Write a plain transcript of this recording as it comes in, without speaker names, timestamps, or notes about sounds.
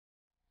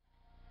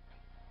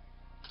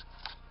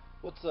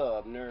What's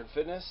up, Nerd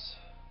Fitness?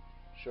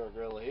 Short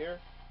Gorilla here.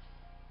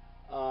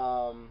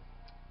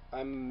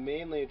 I'm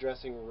mainly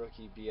addressing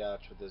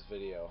Rookiebeotch with this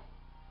video.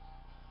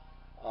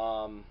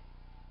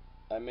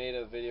 I made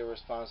a video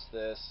response to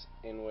this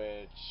in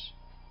which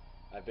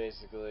I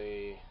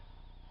basically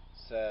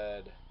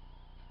said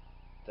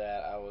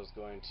that I was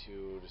going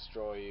to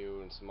destroy you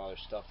and some other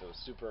stuff that was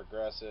super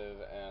aggressive,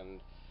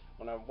 and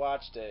when I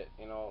watched it,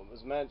 it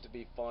was meant to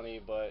be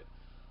funny, but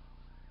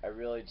I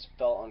really just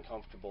felt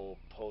uncomfortable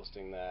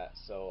posting that,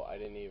 so I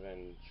didn't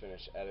even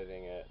finish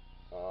editing it.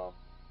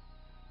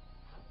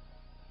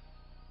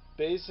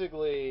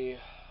 Basically,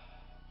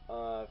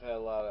 I've had a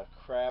lot of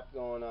crap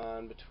going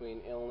on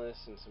between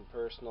illness and some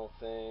personal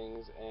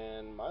things,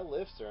 and my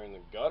lifts are in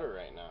the gutter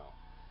right now,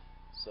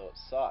 so it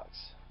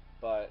sucks.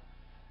 But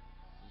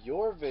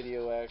your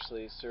video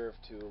actually served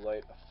to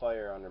light a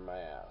fire under my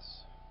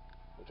ass,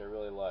 which I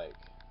really like.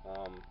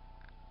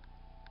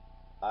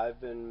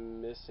 I've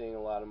been missing a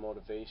lot of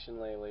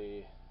motivation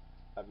lately.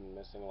 I've been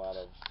missing a lot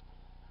of,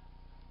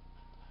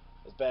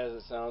 as bad as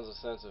it sounds, a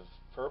sense of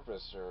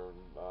purpose or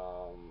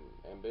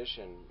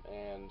ambition.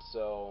 And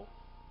so,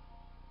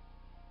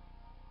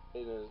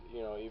 it is,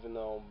 even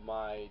though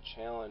my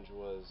challenge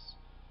was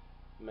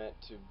meant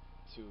to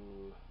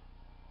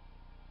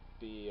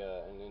be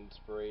an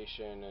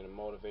inspiration and a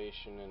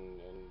motivation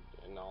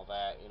and all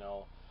that,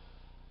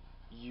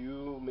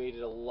 you made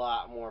it a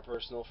lot more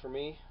personal for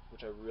me,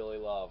 which I really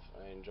love.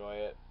 I enjoy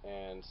it,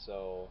 and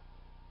so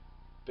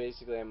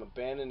basically I'm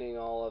abandoning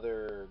all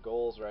other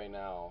goals right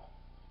now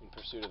in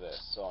pursuit of this.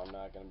 So I'm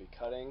not going to be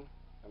cutting,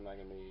 I'm not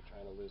going to be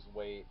trying to lose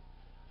weight,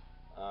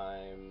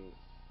 I'm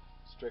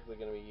strictly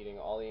going to be eating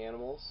all the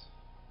animals,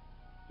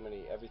 I'm going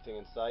to eat everything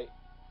in sight,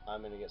 I'm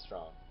going to get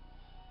strong.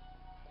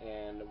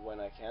 And when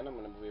I can, I'm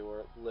going to be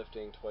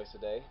lifting twice a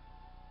day.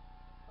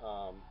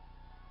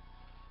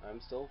 I'm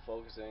still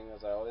focusing,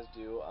 as I always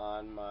do,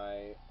 on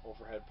my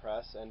overhead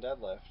press and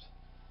deadlift.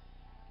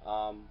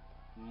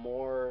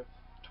 More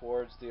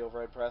towards the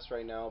overhead press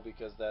right now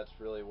because that's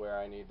really where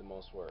I need the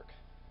most work.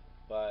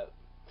 But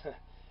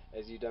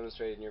as you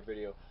demonstrated in your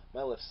video,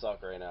 my lifts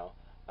suck right now.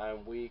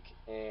 I'm weak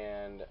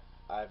and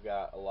I've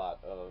got a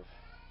lot of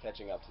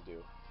catching up to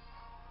do.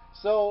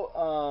 So,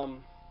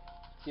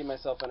 keep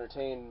myself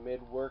entertained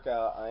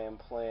mid-workout, I am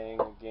playing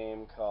a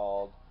game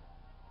called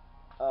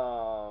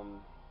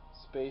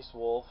Space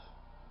Wolf.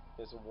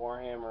 It's a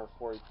Warhammer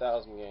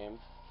 40,000 game,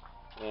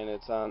 and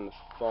it's on the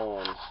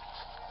phone.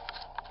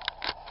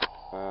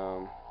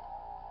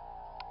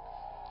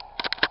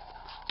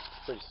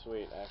 Pretty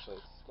sweet, actually.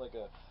 It's like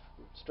a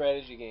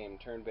strategy game,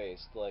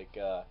 turn-based, like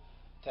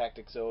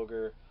Tactics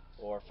Ogre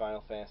or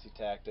Final Fantasy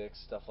Tactics,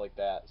 stuff like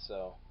that.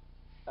 So,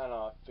 I don't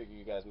know, I figure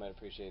you guys might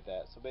appreciate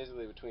that. So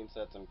basically, between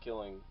sets, I'm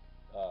killing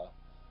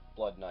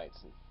Blood Knights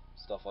and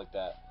stuff like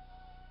that.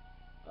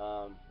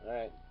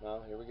 Alright,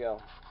 well, here we go.